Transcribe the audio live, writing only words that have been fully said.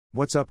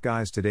What's up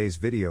guys, today's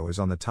video is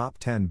on the top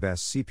 10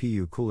 best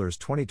CPU coolers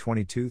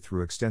 2022.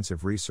 Through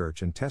extensive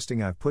research and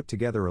testing, I've put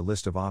together a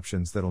list of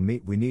options that'll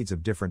meet the needs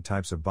of different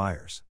types of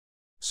buyers.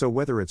 So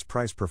whether it's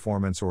price,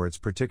 performance, or its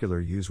particular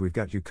use, we've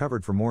got you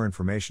covered. For more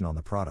information on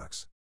the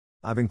products,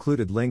 I've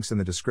included links in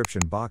the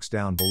description box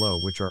down below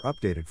which are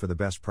updated for the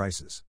best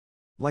prices.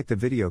 Like the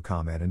video,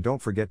 comment, and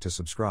don't forget to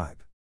subscribe.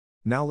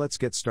 Now let's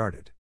get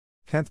started.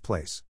 10th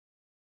place.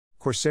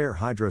 Corsair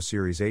Hydro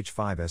Series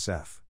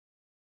H5SF.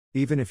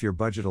 Even if your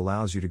budget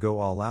allows you to go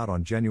all out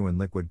on genuine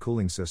liquid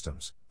cooling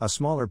systems, a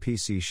smaller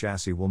PC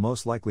chassis will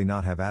most likely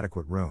not have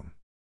adequate room.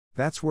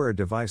 That's where a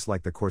device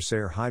like the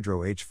Corsair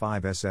Hydro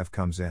H5SF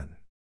comes in.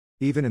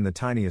 Even in the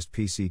tiniest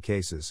PC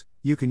cases,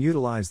 you can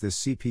utilize this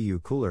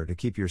CPU cooler to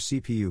keep your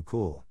CPU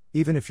cool,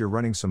 even if you're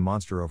running some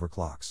monster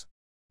overclocks.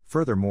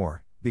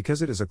 Furthermore,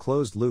 because it is a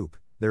closed loop,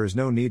 there is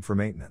no need for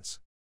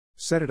maintenance.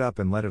 Set it up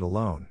and let it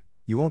alone,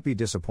 you won't be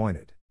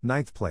disappointed.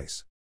 9th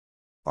place.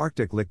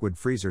 Arctic Liquid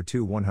Freezer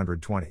 2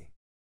 120.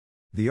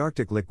 The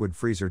Arctic Liquid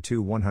Freezer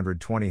 2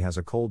 120 has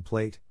a cold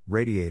plate,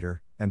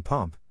 radiator, and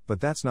pump, but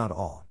that's not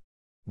all.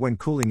 When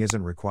cooling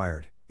isn't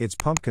required, its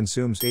pump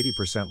consumes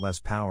 80%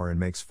 less power and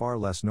makes far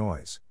less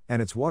noise,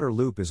 and its water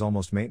loop is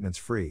almost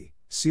maintenance-free,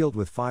 sealed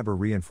with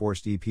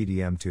fiber-reinforced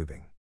EPDM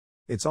tubing.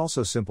 It's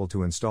also simple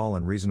to install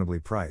and reasonably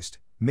priced,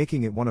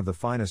 making it one of the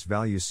finest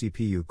value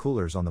CPU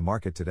coolers on the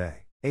market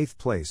today. 8th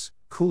place,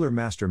 Cooler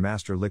Master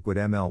Liquid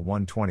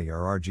ML120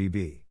 or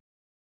RGB.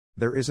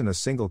 There isn't a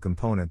single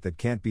component that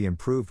can't be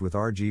improved with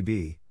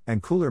RGB,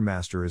 and Cooler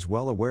Master is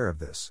well aware of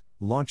this,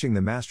 launching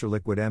the Master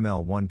Liquid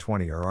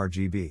ML120 or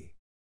RGB.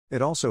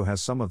 It also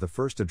has some of the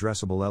first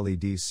addressable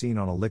LEDs seen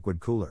on a liquid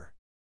cooler.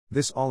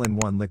 This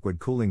all-in-one liquid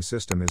cooling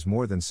system is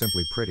more than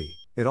simply pretty,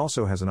 it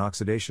also has an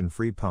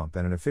oxidation-free pump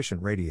and an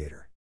efficient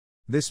radiator.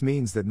 This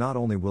means that not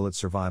only will it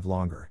survive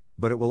longer,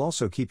 but it will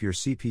also keep your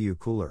CPU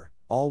cooler,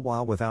 all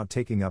while without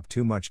taking up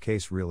too much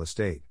case real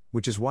estate,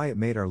 which is why it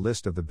made our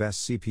list of the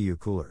best CPU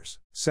coolers.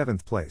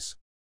 7th place.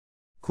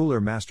 Cooler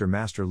Master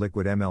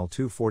Liquid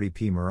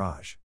ML240p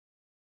Mirage.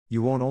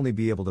 You won't only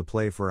be able to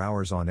play for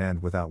hours on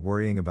end without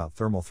worrying about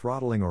thermal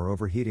throttling or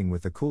overheating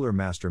with the Cooler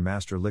Master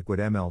Liquid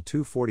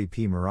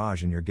ML240p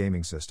Mirage in your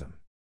gaming system.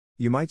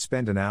 You might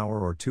spend an hour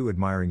or two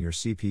admiring your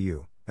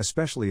CPU,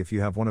 especially if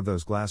you have one of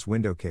those glass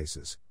window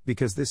cases,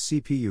 because this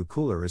CPU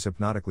cooler is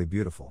hypnotically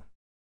beautiful.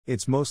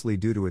 It's mostly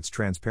due to its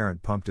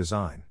transparent pump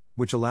design,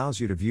 which allows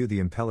you to view the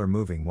impeller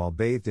moving while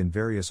bathed in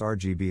various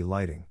RGB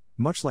lighting,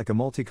 much like a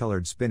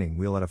multicolored spinning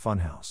wheel at a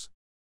funhouse.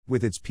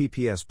 With its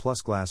PPS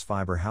Plus glass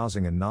fiber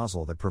housing and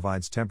nozzle that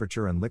provides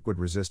temperature and liquid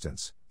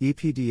resistance,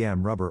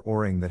 EPDM rubber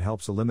O-ring that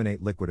helps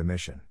eliminate liquid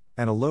emission,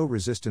 and a low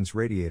resistance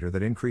radiator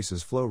that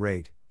increases flow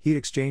rate, heat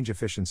exchange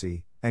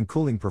efficiency, and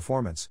cooling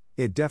performance,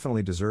 it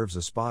definitely deserves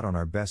a spot on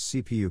our best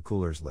CPU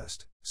coolers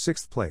list.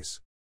 6th place.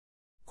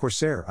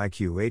 Corsair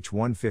iQ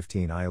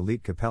H115i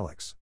Elite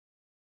Capellix.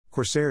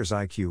 Corsair's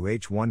iQ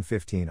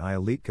H115i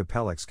Elite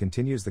Capellix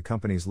continues the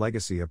company's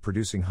legacy of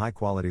producing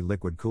high-quality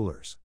liquid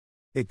coolers.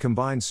 It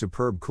combines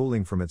superb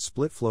cooling from its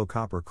split-flow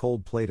copper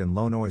cold plate and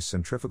low-noise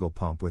centrifugal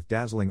pump with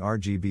dazzling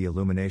RGB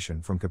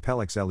illumination from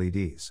Capellix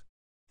LEDs.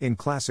 In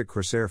classic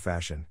Corsair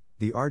fashion,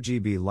 the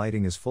RGB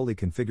lighting is fully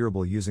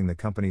configurable using the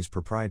company's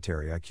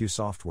proprietary iQ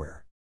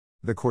software.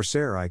 The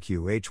Corsair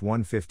iQ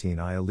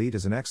H115i Elite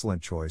is an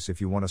excellent choice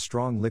if you want a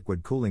strong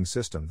liquid cooling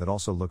system that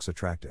also looks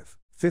attractive.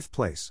 5th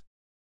place.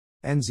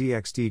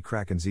 NZXT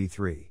Kraken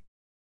Z3.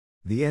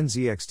 The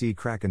NZXT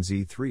Kraken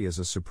Z3 is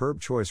a superb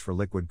choice for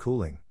liquid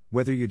cooling,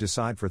 whether you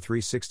decide for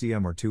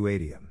 360mm or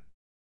 280mm.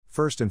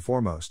 First and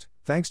foremost,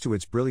 thanks to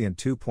its brilliant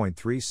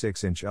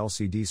 2.36-inch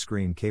LCD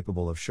screen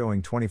capable of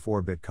showing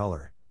 24-bit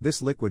color,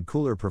 this liquid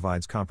cooler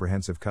provides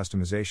comprehensive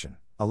customization,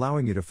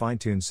 allowing you to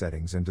fine-tune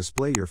settings and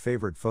display your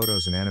favorite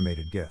photos and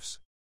animated GIFs.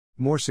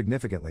 More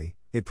significantly,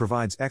 it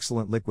provides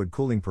excellent liquid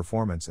cooling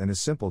performance and is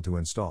simple to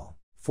install.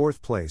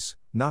 4th place,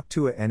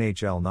 Noctua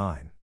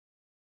NHL9.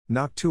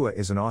 Noctua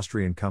is an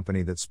Austrian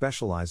company that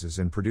specializes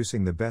in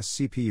producing the best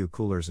CPU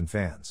coolers and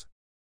fans.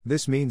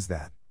 This means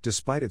that,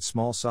 despite its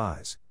small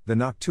size, the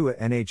Noctua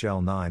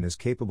NHL9 is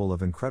capable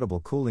of incredible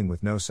cooling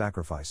with no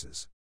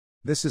sacrifices.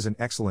 This is an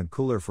excellent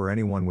cooler for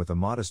anyone with a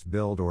modest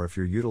build or if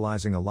you're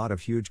utilizing a lot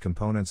of huge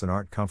components and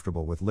aren't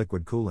comfortable with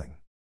liquid cooling.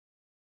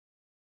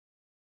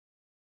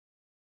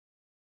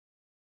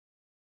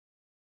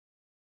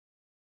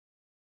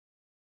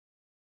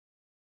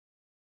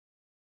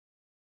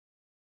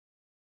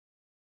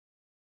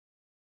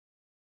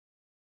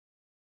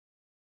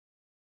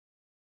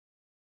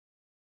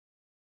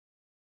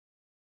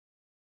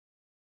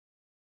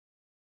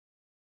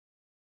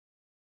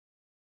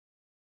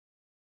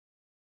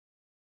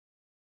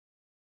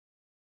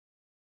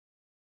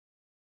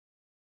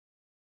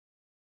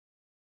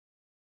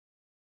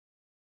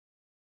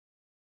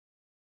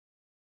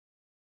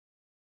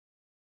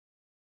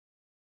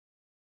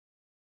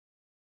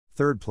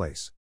 Third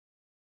place.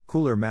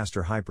 Cooler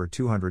Master Hyper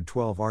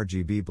 212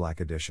 RGB Black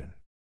Edition.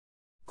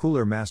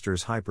 Cooler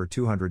Master's Hyper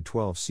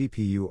 212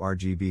 CPU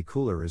RGB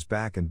cooler is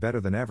back and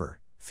better than ever,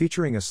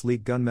 featuring a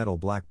sleek gunmetal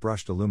black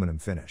brushed aluminum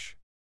finish.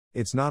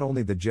 It's not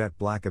only the jet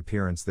black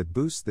appearance that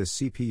boosts this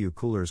CPU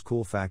cooler's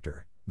cool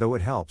factor, though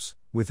it helps,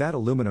 with that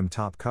aluminum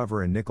top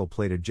cover and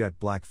nickel-plated jet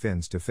black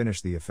fins to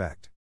finish the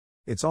effect.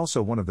 It's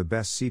also one of the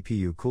best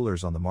CPU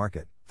coolers on the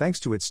market, thanks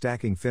to its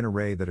stacking fin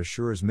array that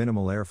assures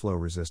minimal airflow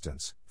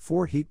resistance,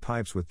 4 heat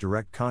pipes with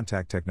direct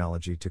contact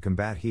technology to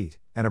combat heat,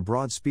 and a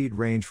broad speed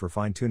range for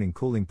fine-tuning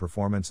cooling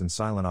performance and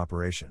silent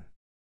operation.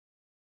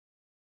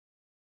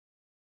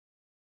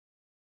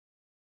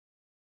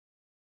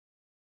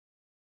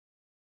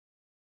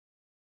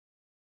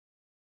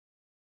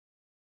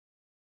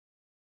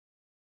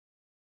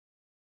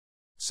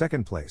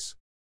 Second place.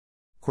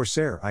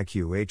 Corsair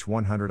iQ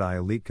H100i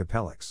Elite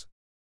Capellix.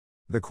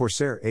 The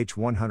Corsair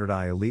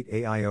H100i Elite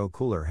AIO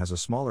cooler has a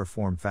smaller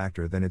form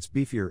factor than its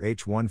beefier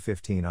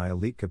H115i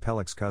Elite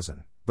Capellix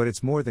cousin, but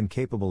it's more than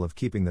capable of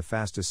keeping the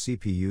fastest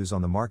CPUs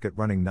on the market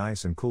running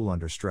nice and cool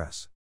under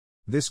stress.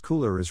 This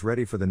cooler is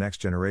ready for the next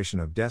generation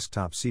of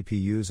desktop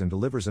CPUs and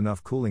delivers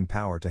enough cooling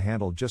power to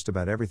handle just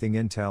about everything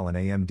Intel and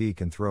AMD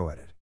can throw at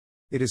it.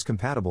 It is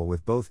compatible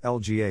with both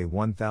LGA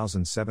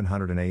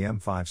 1700 and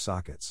AM5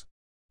 sockets.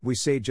 We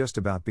say just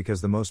about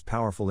because the most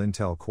powerful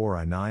Intel Core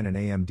i9 and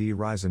AMD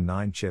Ryzen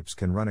 9 chips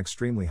can run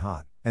extremely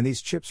hot, and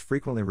these chips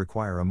frequently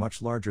require a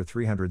much larger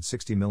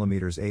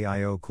 360mm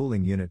AIO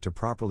cooling unit to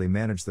properly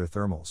manage their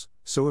thermals,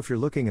 so if you're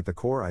looking at the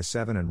Core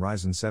i7 and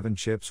Ryzen 7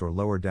 chips or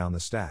lower down the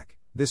stack,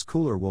 this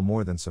cooler will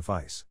more than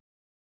suffice.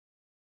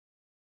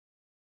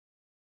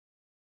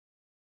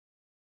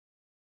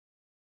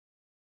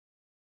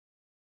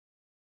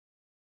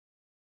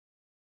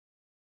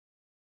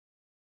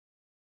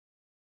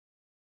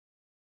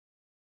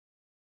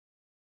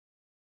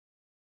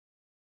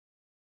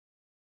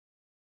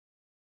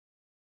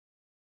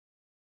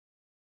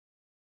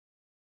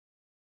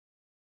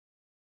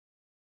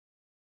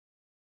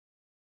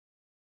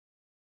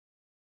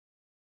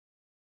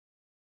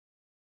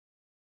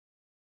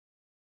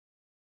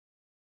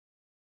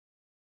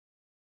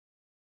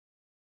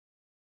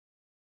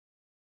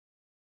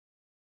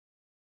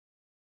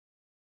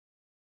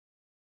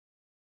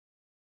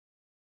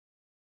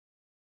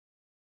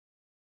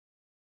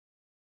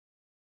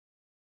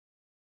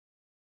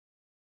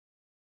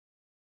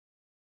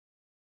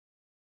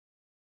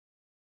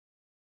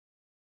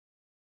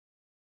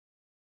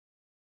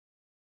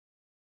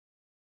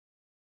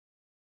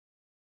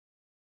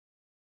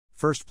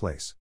 First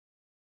place.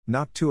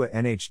 Noctua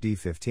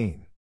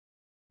NHD15.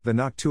 The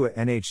Noctua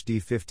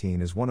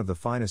NHD15 is one of the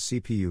finest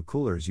CPU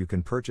coolers you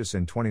can purchase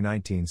in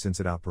 2019 since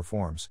it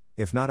outperforms,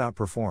 if not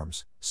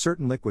outperforms,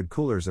 certain liquid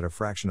coolers at a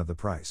fraction of the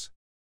price.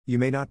 You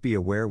may not be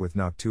aware with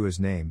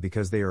Noctua's name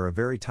because they are a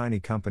very tiny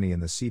company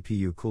in the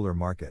CPU cooler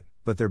market,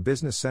 but their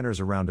business centers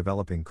around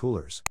developing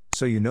coolers,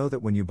 so you know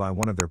that when you buy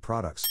one of their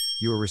products,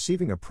 you are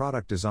receiving a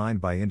product designed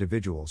by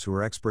individuals who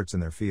are experts in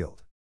their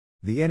field.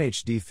 The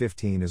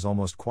NHD15 is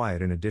almost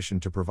quiet in addition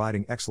to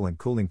providing excellent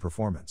cooling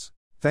performance.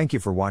 Thank you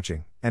for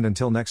watching, and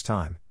until next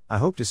time, I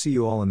hope to see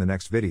you all in the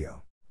next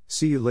video.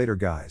 See you later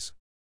guys.